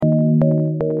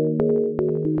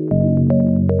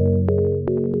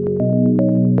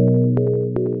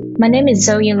My name is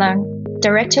Zoe Leung,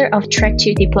 Director of Track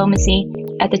 2 Diplomacy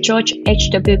at the George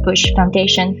H.W. Bush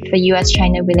Foundation for U.S.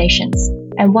 China Relations,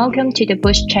 and welcome to the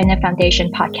Bush China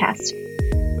Foundation podcast.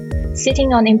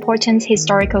 Sitting on important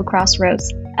historical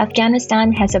crossroads,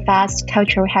 Afghanistan has a vast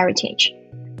cultural heritage,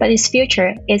 but its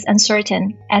future is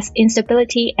uncertain as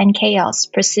instability and chaos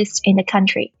persist in the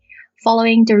country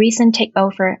following the recent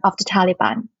takeover of the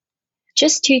Taliban.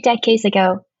 Just 2 decades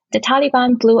ago, the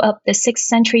Taliban blew up the 6th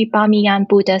century Bamiyan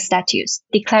Buddha statues,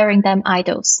 declaring them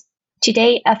idols.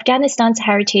 Today, Afghanistan's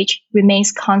heritage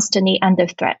remains constantly under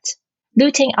threat.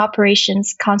 Looting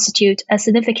operations constitute a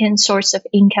significant source of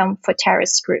income for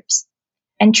terrorist groups,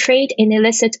 and trade in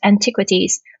illicit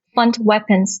antiquities fund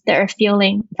weapons that are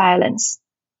fueling violence.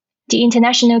 The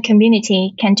international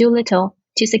community can do little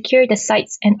to secure the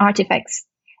sites and artifacts,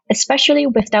 especially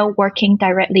without working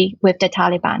directly with the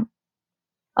Taliban.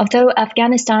 Although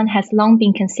Afghanistan has long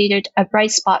been considered a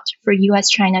bright spot for U.S.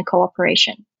 China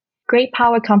cooperation, great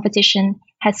power competition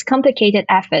has complicated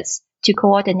efforts to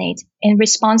coordinate in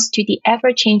response to the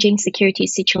ever-changing security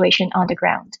situation on the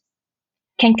ground.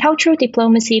 Can cultural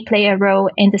diplomacy play a role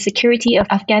in the security of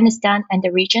Afghanistan and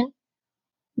the region?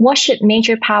 What should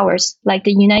major powers like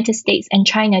the United States and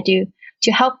China do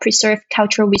to help preserve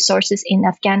cultural resources in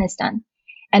Afghanistan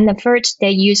and avert their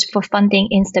use for funding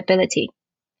instability?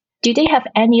 Do they have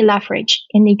any leverage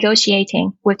in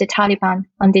negotiating with the Taliban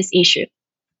on this issue?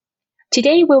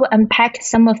 Today, we will unpack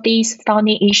some of these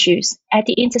thorny issues at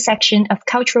the intersection of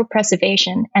cultural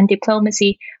preservation and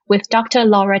diplomacy with Dr.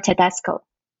 Laura Tedesco.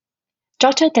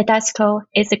 Dr. Tedesco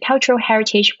is the Cultural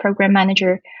Heritage Program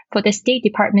Manager for the State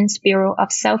Department's Bureau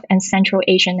of South and Central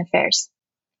Asian Affairs.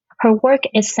 Her work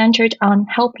is centered on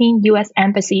helping U.S.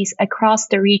 embassies across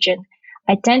the region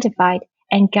identify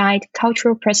and guide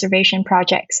cultural preservation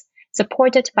projects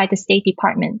supported by the State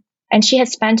Department, and she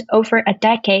has spent over a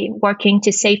decade working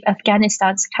to save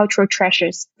Afghanistan's cultural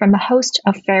treasures from a host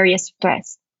of various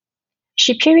threats.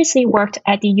 She previously worked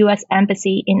at the U.S.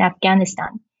 Embassy in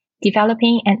Afghanistan,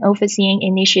 developing and overseeing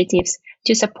initiatives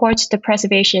to support the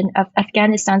preservation of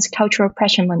Afghanistan's cultural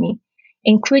patrimony,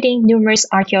 including numerous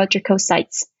archaeological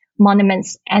sites,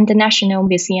 monuments, and the National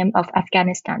Museum of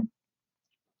Afghanistan.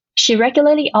 She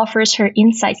regularly offers her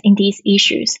insights in these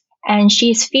issues, and she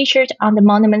is featured on the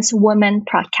Monuments Women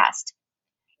podcast.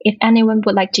 If anyone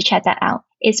would like to check that out,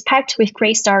 it's packed with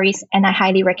great stories, and I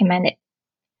highly recommend it.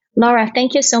 Laura,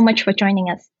 thank you so much for joining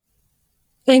us.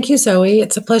 Thank you, Zoe.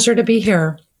 It's a pleasure to be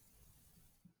here.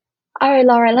 All right,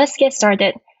 Laura, let's get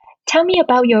started. Tell me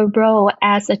about your role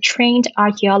as a trained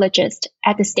archaeologist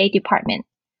at the State Department.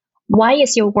 Why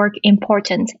is your work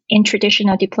important in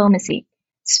traditional diplomacy,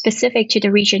 specific to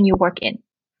the region you work in?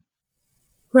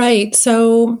 Right.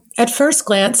 So at first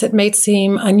glance, it may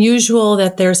seem unusual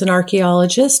that there's an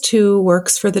archaeologist who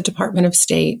works for the Department of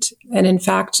State. And in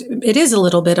fact, it is a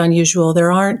little bit unusual. There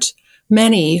aren't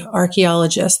many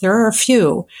archaeologists. There are a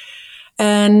few.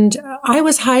 And I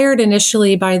was hired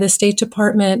initially by the State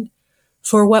Department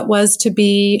for what was to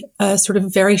be a sort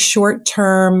of very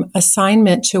short-term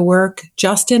assignment to work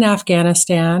just in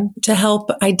Afghanistan to help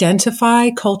identify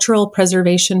cultural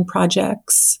preservation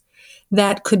projects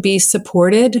that could be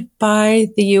supported by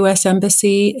the U.S.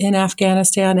 Embassy in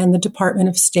Afghanistan and the Department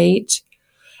of State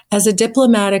as a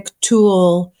diplomatic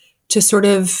tool to sort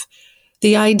of,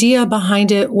 the idea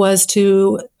behind it was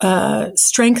to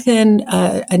strengthen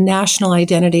a national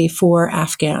identity for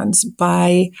Afghans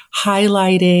by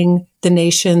highlighting the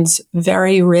nation's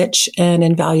very rich and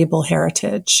invaluable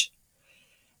heritage.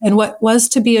 And what was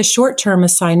to be a short-term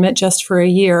assignment just for a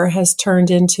year has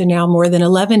turned into now more than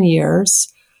 11 years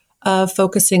of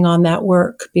focusing on that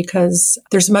work, because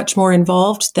there's much more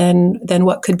involved than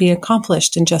what could be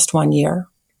accomplished in just 1 year.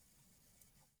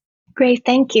 Great,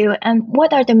 thank you. And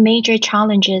what are the major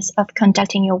challenges of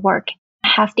conducting your work?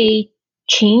 Have they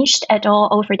changed at all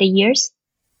over the years?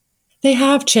 They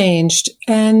have changed.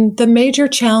 And the major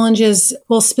challenges,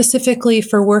 well, specifically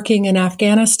for working in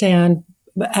Afghanistan,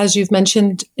 as you've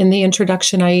mentioned in the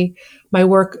introduction, my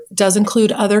work does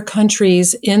include other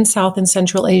countries in South and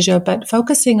Central Asia, but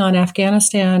focusing on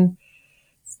Afghanistan,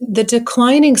 the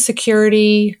declining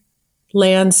security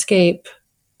landscape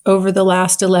over the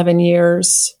last 11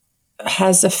 years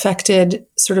has affected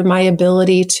sort of my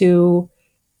ability to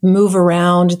move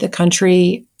around the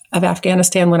country of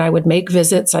Afghanistan when I would make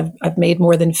visits. I've made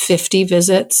more than 50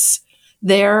 visits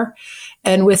there.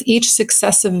 And with each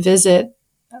successive visit,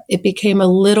 it became a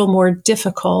little more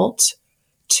difficult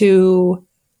to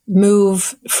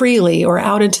move freely or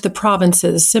out into the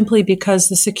provinces simply because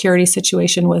the security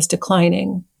situation was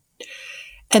declining.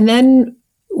 And then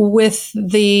with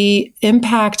the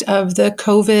impact of the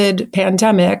COVID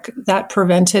pandemic, that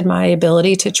prevented my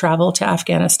ability to travel to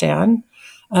Afghanistan,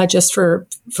 just for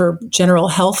general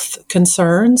health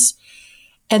concerns.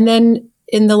 And then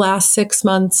in the last 6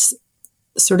 months,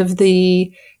 sort of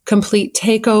the complete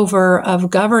takeover of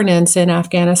governance in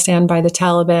Afghanistan by the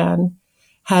Taliban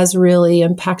has really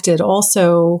impacted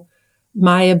also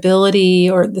my ability,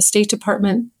 or the State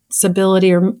Department's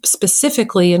ability, or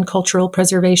specifically in cultural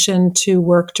preservation, to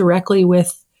work directly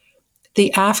with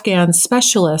the Afghan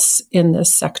specialists in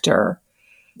this sector.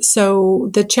 So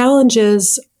the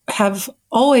challenges have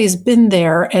always been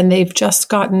there, and they've just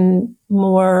gotten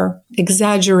more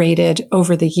exaggerated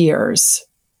over the years.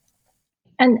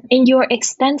 And in your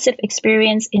extensive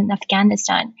experience in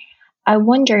Afghanistan, I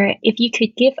wonder if you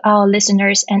could give our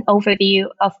listeners an overview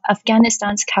of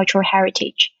Afghanistan's cultural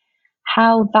heritage,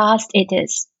 how vast it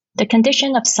is, the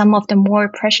condition of some of the more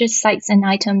precious sites and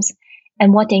items,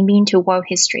 and what they mean to world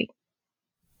history.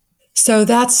 So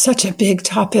that's such a big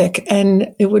topic,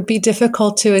 and it would be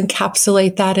difficult to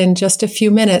encapsulate that in just a few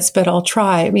minutes, but I'll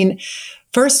try. I mean,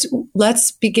 first,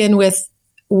 let's begin with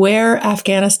where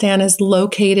Afghanistan is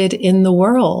located in the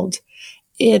world.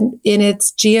 In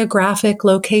its geographic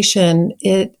location,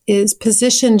 it is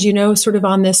positioned, sort of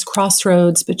on this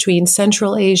crossroads between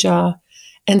Central Asia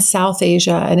and South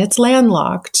Asia, and it's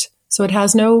landlocked. So it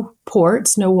has no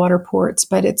ports, no water ports,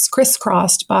 but it's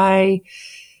crisscrossed by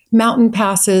mountain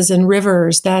passes and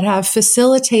rivers that have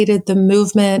facilitated the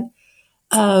movement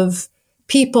of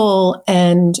people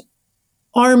and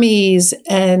armies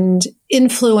and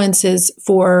influences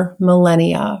for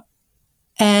millennia.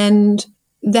 And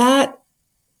that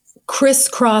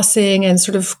crisscrossing and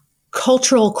sort of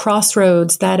cultural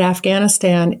crossroads that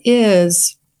Afghanistan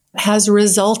has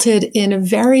resulted in a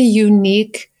very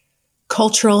unique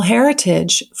cultural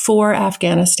heritage for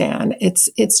Afghanistan.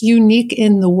 It's unique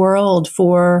in the world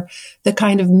for the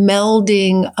kind of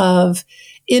melding of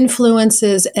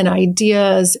influences and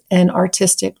ideas and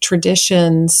artistic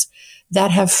traditions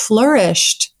that have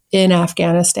flourished in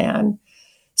Afghanistan.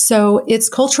 So its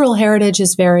cultural heritage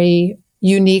is very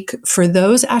unique for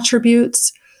those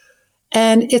attributes.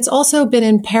 And it's also been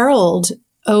imperiled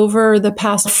over the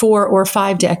past 4 or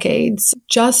 5 decades,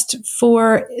 just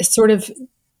for sort of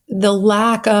the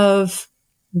lack of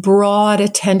broad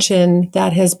attention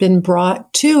that has been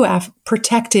brought to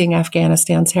protecting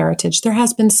Afghanistan's heritage. There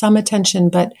has been some attention,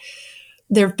 but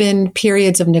there have been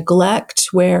periods of neglect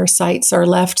where sites are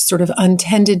left sort of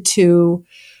untended to.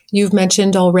 You've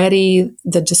mentioned already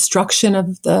the destruction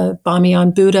of the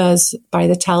Bamiyan Buddhas by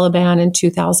the Taliban in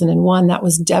 2001. That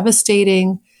was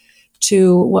devastating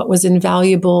to what was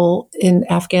invaluable in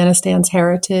Afghanistan's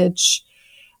heritage.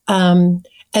 And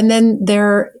then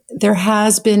there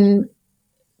has been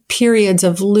periods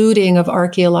of looting of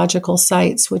archaeological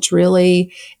sites, which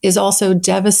really is also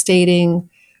devastating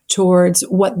towards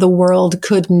what the world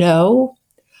could know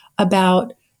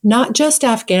about not just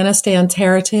Afghanistan's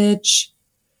heritage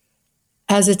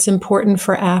as it's important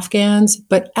for Afghans,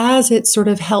 but as it sort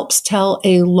of helps tell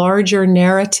a larger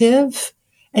narrative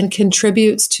and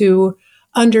contributes to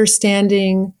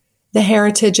understanding the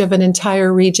heritage of an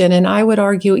entire region, and I would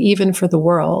argue even for the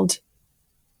world.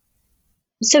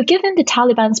 So given the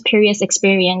Taliban's previous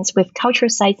experience with cultural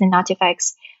sites and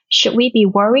artifacts, should we be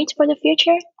worried for the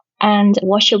future? And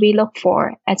what should we look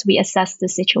for as we assess the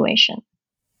situation?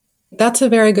 That's a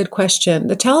very good question.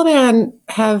 The Taliban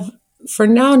have, for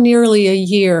now nearly a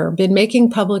year, been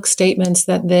making public statements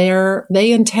that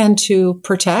they intend to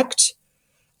protect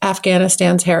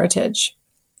Afghanistan's heritage.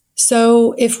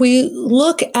 So if we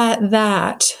look at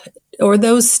that, or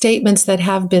those statements that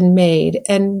have been made,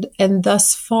 and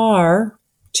thus far,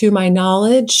 to my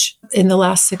knowledge, in the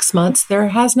last 6 months, there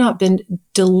has not been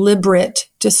deliberate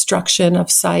destruction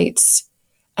of sites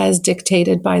as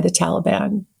dictated by the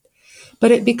Taliban.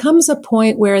 But it becomes a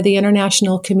point where the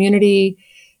international community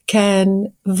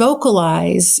can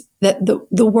vocalize that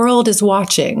the world is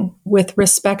watching with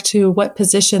respect to what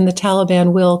position the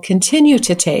Taliban will continue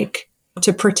to take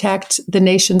to protect the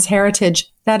nation's heritage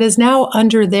that is now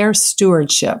under their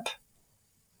stewardship.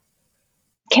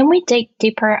 Can we dig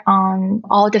deeper on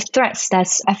all the threats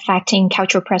that's affecting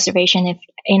cultural preservation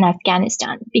in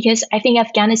Afghanistan? Because I think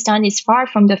Afghanistan is far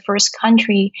from the first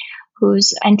country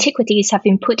whose antiquities have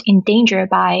been put in danger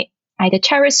by either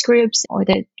terrorist groups or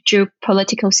the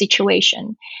geopolitical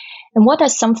situation. And what are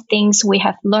some things we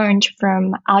have learned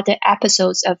from other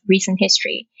episodes of recent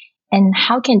history? And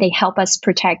how can they help us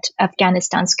protect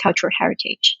Afghanistan's cultural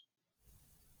heritage?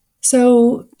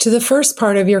 So to the first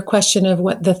part of your question of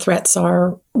what the threats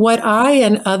are, what I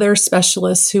and other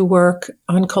specialists who work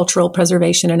on cultural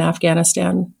preservation in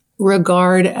Afghanistan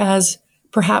regard as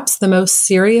perhaps the most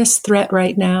serious threat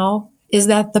right now is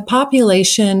that the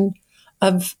population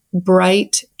of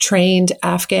bright, trained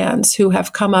Afghans who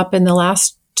have come up in the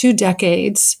last 2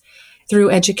 decades through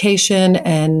education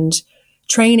and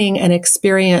training and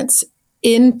experience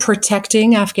in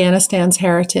protecting Afghanistan's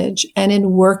heritage and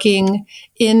in working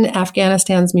in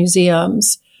Afghanistan's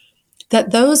museums,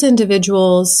 that those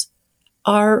individuals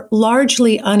are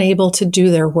largely unable to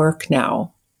do their work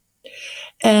now.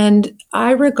 And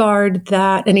I regard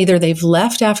that, and either they've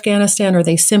left Afghanistan or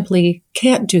they simply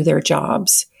can't do their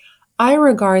jobs. I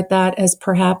regard that as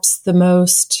perhaps the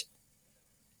most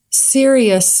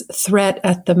serious threat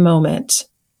at the moment.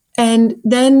 And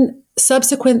then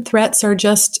subsequent threats are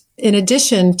just in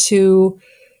addition to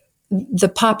the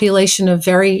population of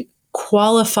very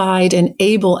qualified and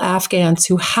able Afghans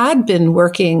who had been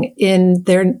working in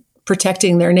their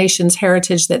protecting their nation's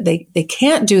heritage, that they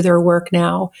can't do their work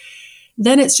now.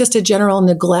 Then it's just a general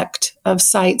neglect of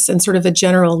sites and sort of a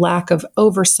general lack of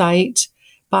oversight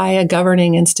by a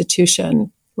governing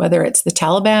institution, whether it's the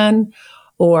Taliban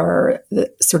or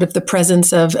sort of the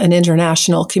presence of an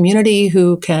international community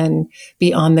who can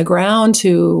be on the ground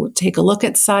to take a look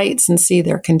at sites and see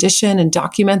their condition and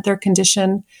document their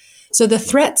condition. So the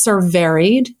threats are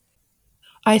varied.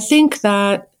 I think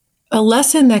that a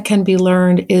lesson that can be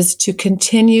learned is to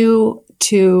continue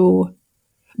to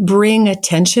bring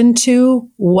attention to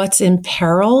what's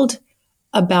imperiled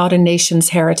about a nation's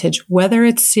heritage, whether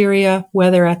it's Syria,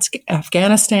 whether it's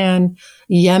Afghanistan,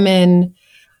 Yemen,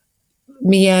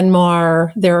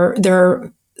 Myanmar. There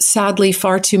are sadly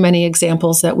far too many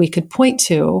examples that we could point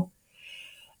to.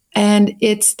 And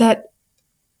it's that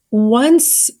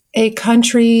once a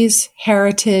country's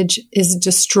heritage is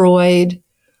destroyed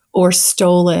or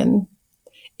stolen,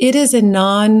 it is a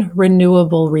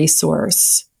non-renewable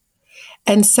resource.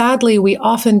 And sadly, we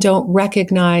often don't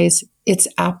recognize its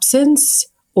absence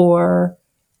or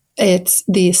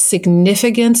the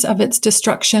significance of its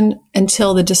destruction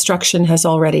until the destruction has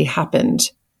already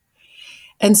happened.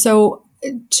 And so,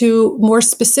 to more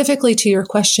specifically to your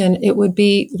question, it would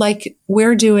be like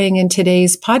we're doing in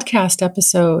today's podcast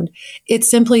episode. It's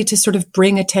simply to sort of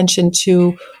bring attention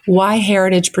to why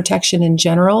heritage protection in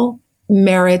general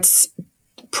merits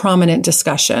prominent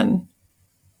discussion.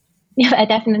 Yeah, I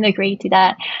definitely agree to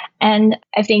that. And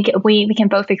I think we can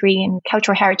both agree in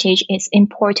cultural heritage is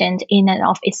important in and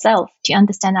of itself to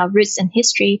understand our roots and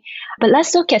history. But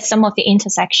let's look at some of the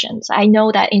intersections. I know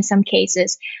that in some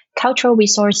cases, cultural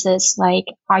resources like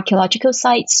archaeological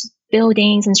sites,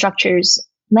 buildings and structures,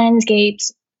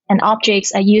 landscapes, and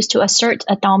objects are used to assert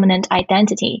a dominant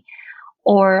identity,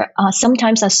 or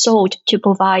sometimes are sold to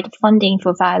provide funding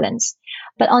for violence.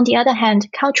 But on the other hand,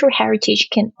 cultural heritage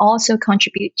can also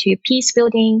contribute to peace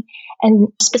building and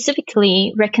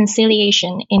specifically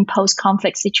reconciliation in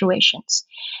post-conflict situations.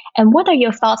 And what are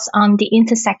your thoughts on the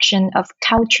intersection of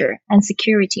culture and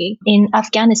security in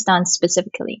Afghanistan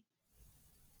specifically?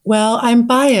 Well, I'm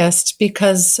biased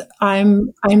because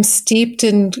I'm steeped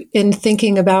in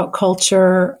thinking about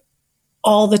culture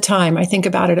all the time. I think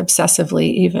about it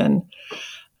obsessively even.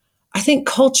 I think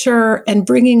culture and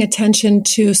bringing attention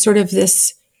to sort of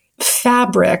this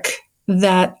fabric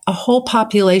that a whole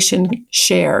population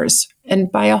shares.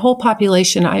 And by a whole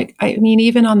population, I mean,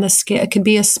 even on the scale, it could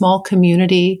be a small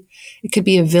community, it could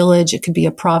be a village, it could be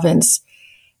a province,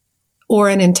 or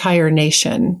an entire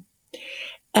nation.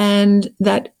 And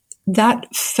that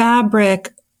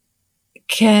fabric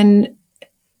the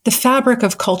fabric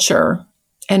of culture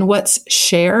and what's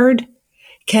shared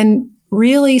can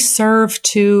really serve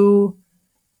to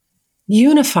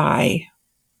unify.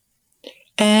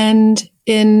 And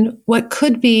in what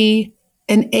could be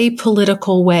an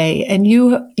apolitical way. And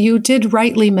you did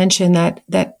rightly mention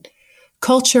that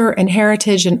culture and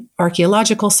heritage and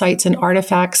archaeological sites and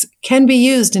artifacts can be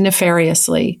used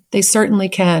nefariously. They certainly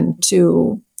can,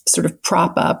 to sort of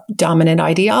prop up dominant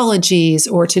ideologies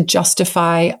or to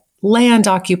justify land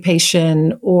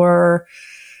occupation, or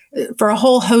for a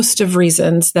whole host of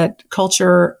reasons that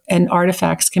culture and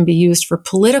artifacts can be used for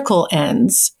political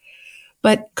ends.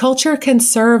 But culture can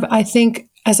serve, I think,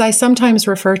 as I sometimes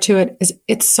refer to it, as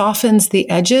it softens the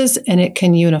edges and it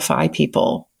can unify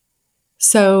people.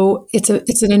 So it's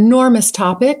an enormous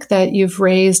topic that you've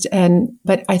raised,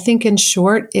 but I think in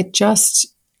short, it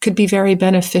just could be very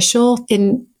beneficial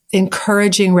in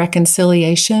encouraging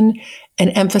reconciliation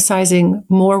and emphasizing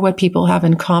more what people have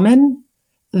in common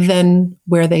than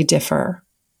where they differ.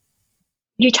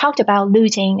 You talked about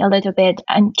looting a little bit,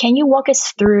 and can you walk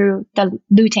us through the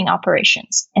looting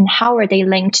operations and how are they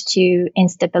linked to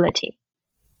instability?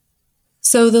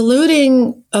 So the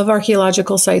looting of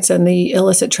archaeological sites and the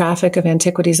illicit traffic of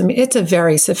antiquities, I mean, it's a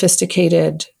very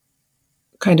sophisticated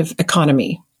kind of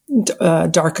economy,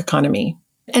 dark economy.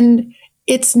 And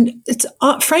it's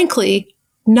frankly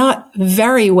not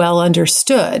very well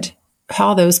understood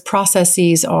how those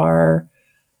processes are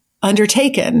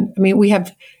undertaken. I mean, we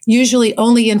have usually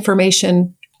only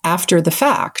information after the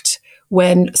fact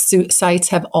when sites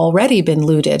have already been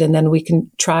looted, and then we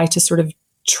can try to sort of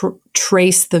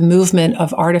trace the movement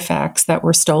of artifacts that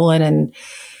were stolen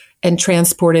and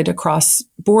transported across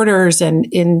borders and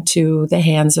into the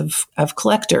hands of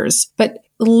collectors. But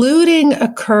looting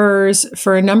occurs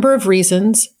for a number of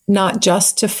reasons, not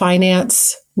just to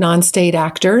finance non-state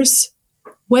actors.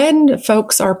 When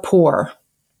folks are poor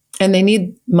and they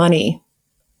need money,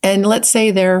 and let's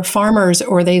say they're farmers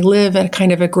or they live a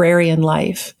kind of agrarian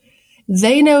life,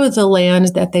 they know the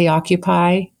land that they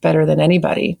occupy better than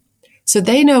anybody. So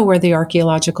they know where the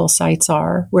archaeological sites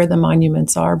are, where the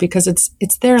monuments are, because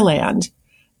it's their land.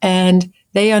 And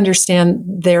they understand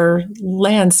their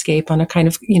landscape on a kind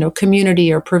of,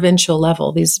 community or provincial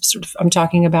level. I'm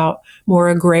talking about more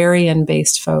agrarian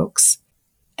based folks.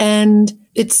 And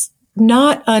it's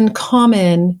not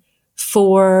uncommon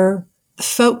for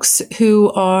folks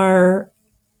who are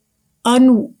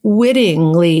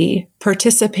unwittingly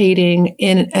participating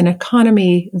in an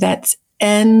economy that's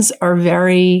ends are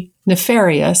very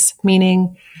nefarious,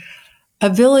 meaning a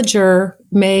villager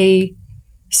may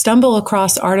stumble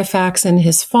across artifacts in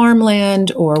his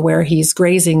farmland or where he's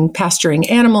grazing, pasturing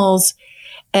animals,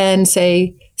 and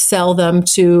say, sell them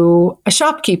to a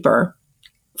shopkeeper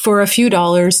for a few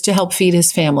dollars to help feed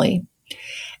his family.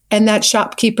 And that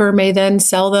shopkeeper may then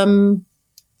sell them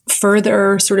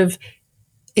further, sort of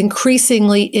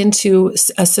increasingly into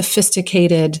a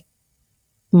sophisticated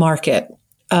market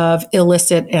of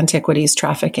illicit antiquities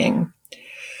trafficking.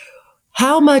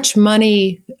 How much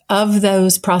money of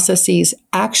those processes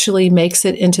actually makes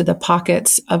it into the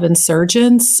pockets of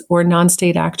insurgents or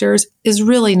non-state actors is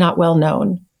really not well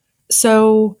known.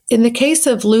 So in the case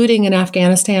of looting in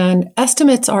Afghanistan,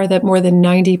 estimates are that more than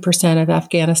 90% of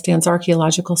Afghanistan's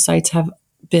archaeological sites have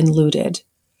been looted.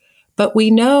 But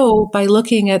we know by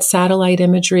looking at satellite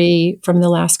imagery from the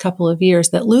last couple of years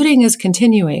that looting is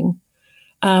continuing.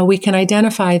 We can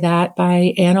identify that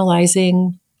by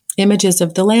analyzing images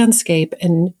of the landscape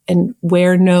and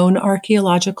where known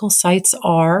archaeological sites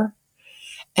are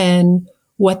and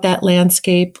what that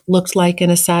landscape looked like in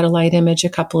a satellite image a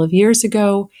couple of years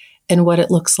ago and what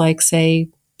it looks like, say,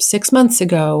 6 months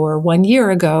ago or 1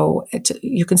 year ago.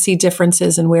 You can see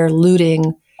differences in where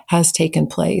looting has taken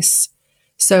place.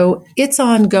 So it's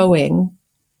ongoing.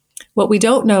 What we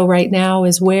don't know right now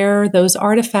is where those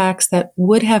artifacts that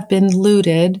would have been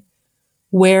looted,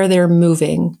 where they're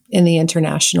moving in the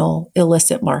international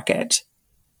illicit market.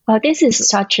 Well, this is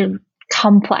such a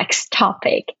complex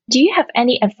topic. Do you have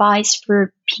any advice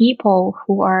for people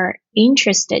who are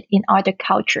interested in other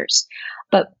cultures,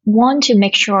 but want to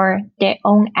make sure their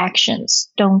own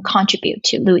actions don't contribute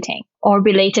to looting or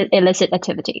related illicit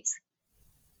activities?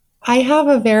 I have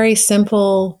a very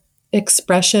simple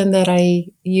expression that I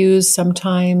use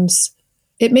sometimes.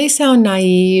 It may sound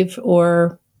naive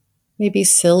or maybe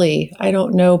silly. I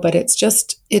don't know, but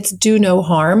it's do no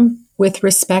harm with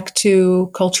respect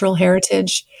to cultural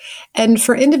heritage. And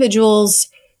for individuals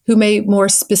who may more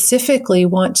specifically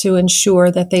want to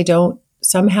ensure that they don't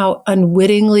somehow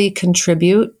unwittingly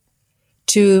contribute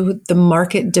to the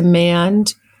market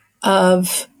demand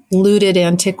of looted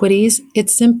antiquities,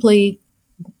 it's simply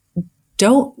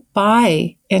don't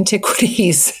buy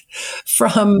antiquities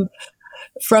from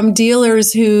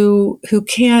dealers who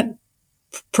can't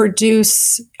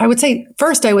produce. I would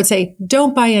say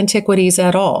don't buy antiquities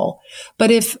at all. But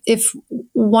if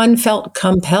one felt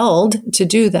compelled to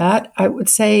do that, I would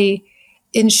say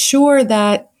ensure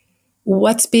that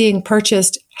what's being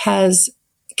purchased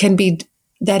can be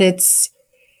that its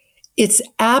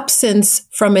absence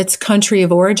from its country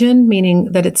of origin,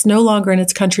 meaning that it's no longer in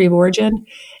its country of origin.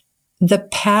 The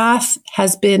path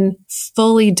has been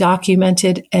fully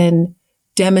documented and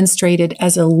demonstrated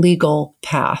as a legal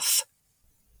path.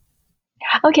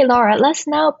 Okay, Laura, let's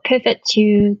now pivot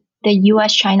to the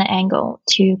U.S. China angle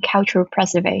to cultural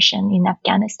preservation in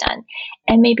Afghanistan,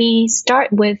 and maybe start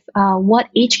with what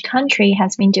each country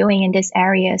has been doing in this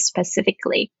area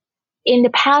specifically. In the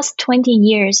past 20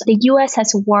 years, the U.S.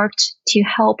 has worked to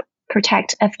help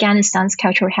protect Afghanistan's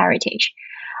cultural heritage,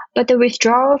 but the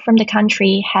withdrawal from the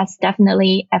country has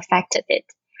definitely affected it.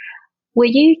 Will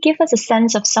you give us a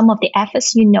sense of some of the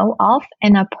efforts you know of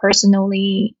and are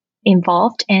personally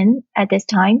involved in at this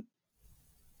time?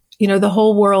 the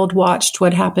whole world watched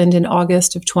what happened in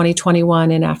August of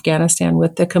 2021 in Afghanistan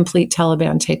with the complete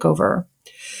Taliban takeover.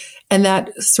 And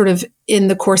that sort of in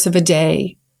the course of a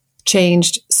day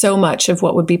changed so much of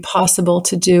what would be possible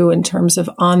to do in terms of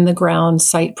on the ground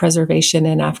site preservation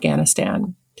in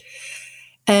Afghanistan.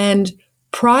 And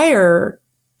prior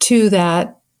to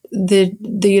that, the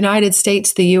United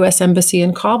States, the U.S. Embassy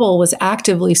in Kabul was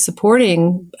actively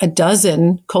supporting a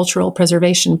dozen cultural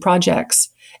preservation projects.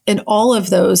 And all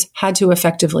of those had to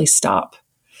effectively stop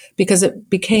because it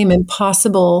became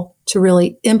impossible to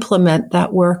really implement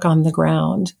that work on the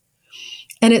ground.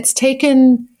 And it's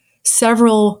taken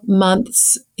several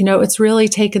months, it's really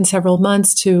taken several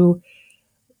months to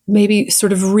maybe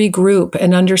sort of regroup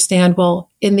and understand, well,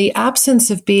 in the absence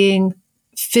of being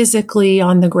physically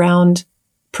on the ground,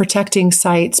 protecting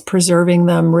sites, preserving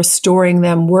them, restoring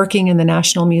them, working in the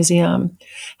National Museum,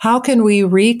 how can we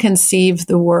reconceive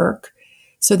the work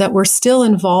so that we're still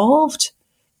involved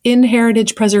in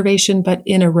heritage preservation, but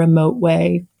in a remote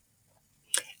way?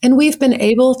 And we've been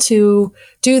able to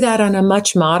do that on a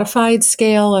much modified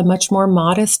scale, a much more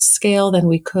modest scale than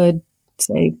we could,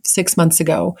 say, 6 months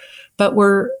ago. But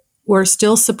we're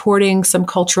still supporting some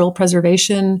cultural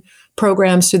preservation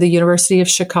programs through the University of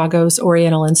Chicago's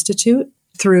Oriental Institute,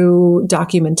 through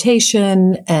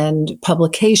documentation and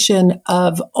publication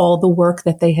of all the work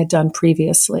that they had done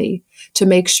previously to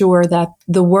make sure that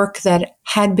the work that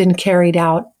had been carried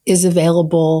out is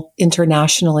available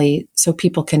internationally so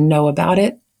people can know about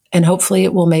it. And hopefully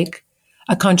it will make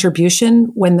a contribution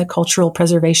when the cultural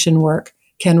preservation work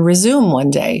can resume one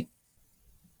day.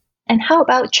 And how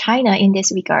about China in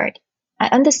this regard? I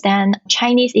understand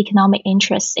Chinese economic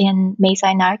interests in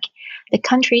Mesa-Nark, the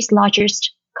country's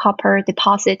largest copper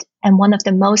deposit and one of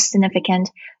the most significant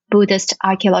Buddhist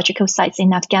archaeological sites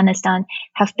in Afghanistan,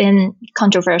 have been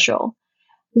controversial.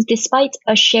 Despite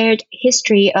a shared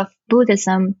history of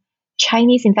Buddhism,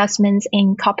 Chinese investments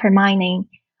in copper mining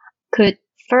could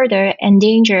further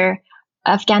endanger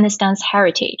Afghanistan's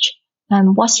heritage.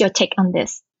 What's your take on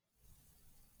this?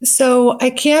 So I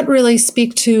can't really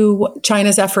speak to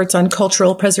China's efforts on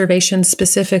cultural preservation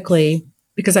specifically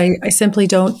because I simply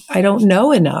don't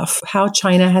know enough how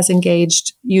China has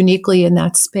engaged uniquely in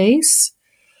that space.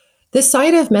 The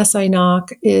site of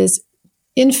Mesa-Nark is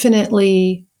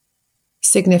infinitely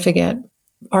significant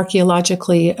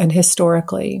archaeologically and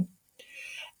historically.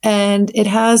 And it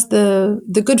has the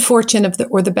good fortune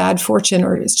or the bad fortune,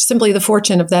 or simply the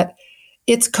fortune of that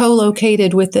it's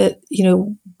co-located with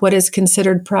what is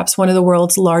considered perhaps one of the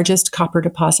world's largest copper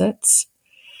deposits.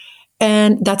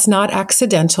 And that's not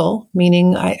accidental,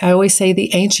 meaning I always say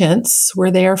the ancients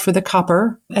were there for the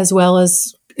copper as well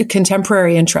as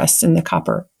contemporary interests in the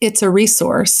copper. It's a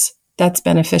resource that's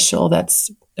beneficial, that's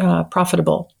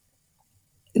profitable.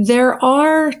 There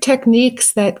are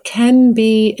techniques that can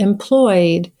be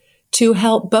employed to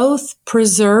help both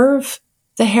preserve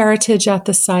the heritage at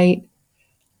the site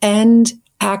and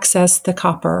access the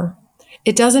copper.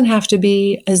 It doesn't have to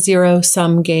be a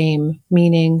zero-sum game,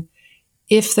 meaning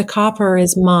if the copper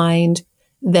is mined,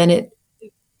 then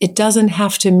it doesn't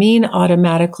have to mean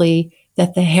automatically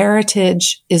that the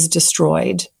heritage is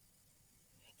destroyed.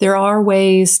 There are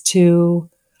ways to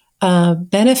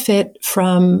benefit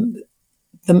from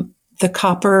the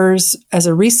coppers as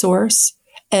a resource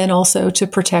and also to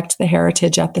protect the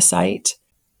heritage at the site.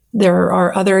 There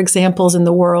are other examples in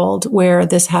the world where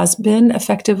this has been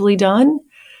effectively done.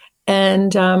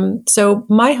 And so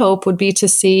my hope would be to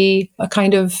see a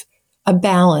kind of a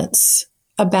balanced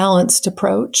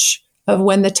approach of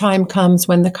when the time comes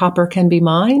when the copper can be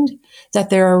mined, that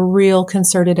there are real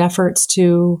concerted efforts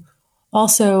to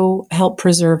also help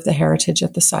preserve the heritage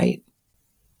at the site.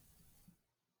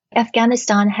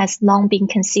 Afghanistan has long been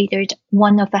considered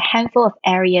one of a handful of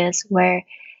areas where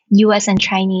U.S. and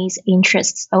Chinese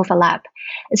interests overlap,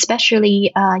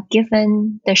 especially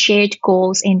given the shared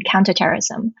goals in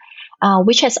counterterrorism,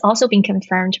 which has also been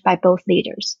confirmed by both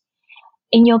leaders.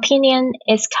 In your opinion,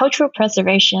 is cultural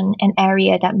preservation an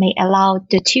area that may allow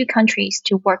the two countries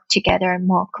to work together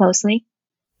more closely?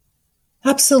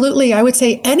 Absolutely. I would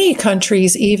say any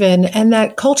countries even, and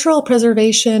that cultural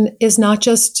preservation is not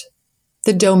just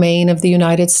the domain of the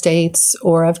United States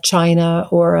or of China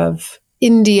or of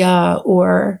India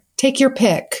or take your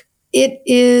pick. It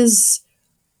is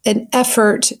an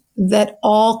effort that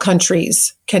all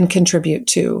countries can contribute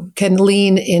to, can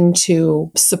lean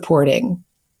into supporting.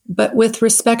 But with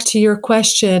respect to your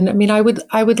question, I mean, I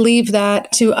would leave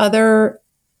that to other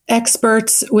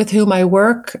experts with whom I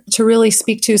work to really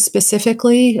speak to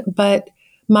specifically. But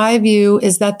my view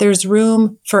is that there's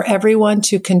room for everyone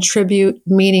to contribute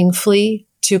meaningfully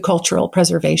to cultural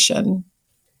preservation.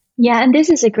 Yeah, and this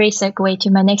is a great segue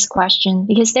to my next question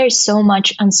because there is so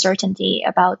much uncertainty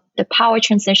about the power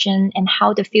transition and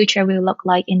how the future will look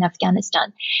like in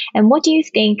Afghanistan. And what do you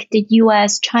think the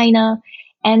U.S., China,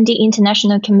 and the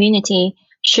international community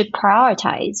should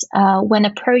prioritize when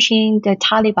approaching the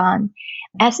Taliban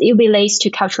as it relates to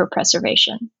cultural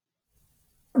preservation?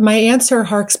 My answer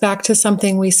harks back to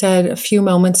something we said a few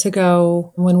moments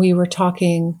ago when we were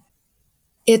talking.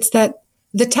 It's that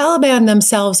the Taliban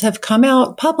themselves have come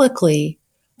out publicly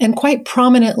and quite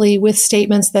prominently with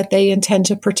statements that they intend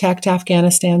to protect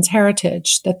Afghanistan's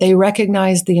heritage, that they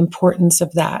recognize the importance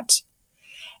of that.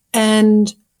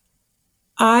 And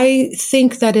I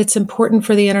think that it's important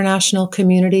for the international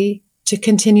community to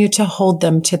continue to hold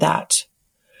them to that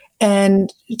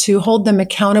and to hold them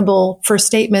accountable for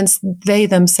statements they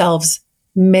themselves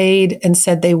made and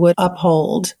said they would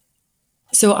uphold.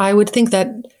 So I would think that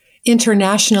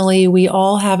internationally, we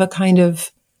all have a kind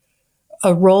of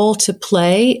a role to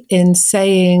play in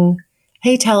saying,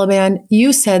 hey, Taliban,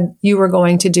 you said you were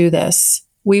going to do this.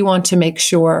 We want to make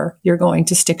sure you're going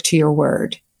to stick to your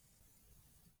word.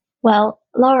 Well,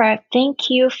 Laura, thank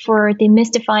you for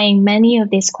demystifying many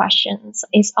of these questions.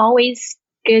 It's always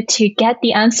good to get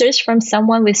the answers from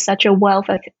someone with such a wealth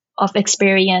of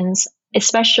experience,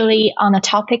 especially on a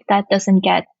topic that doesn't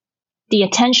get the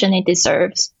attention it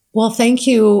deserves. Well, thank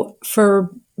you for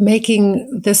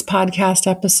making this podcast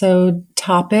episode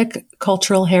topic,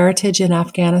 cultural heritage in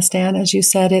Afghanistan. As you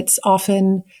said, it's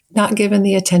often not given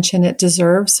the attention it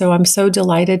deserves. So I'm so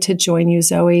delighted to join you,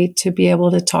 Zoe, to be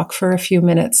able to talk for a few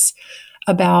minutes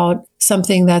about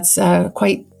something that's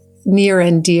quite near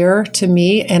and dear to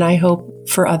me, and I hope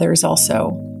for others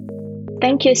also.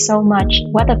 Thank you so much.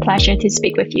 What a pleasure to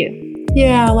speak with you.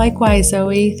 Yeah, likewise,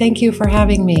 Zoe. Thank you for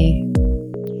having me.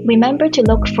 Remember to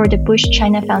look for the Bush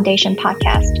China Foundation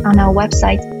podcast on our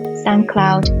website,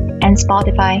 SoundCloud, and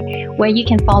Spotify, where you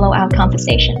can follow our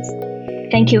conversations.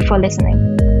 Thank you for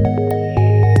listening.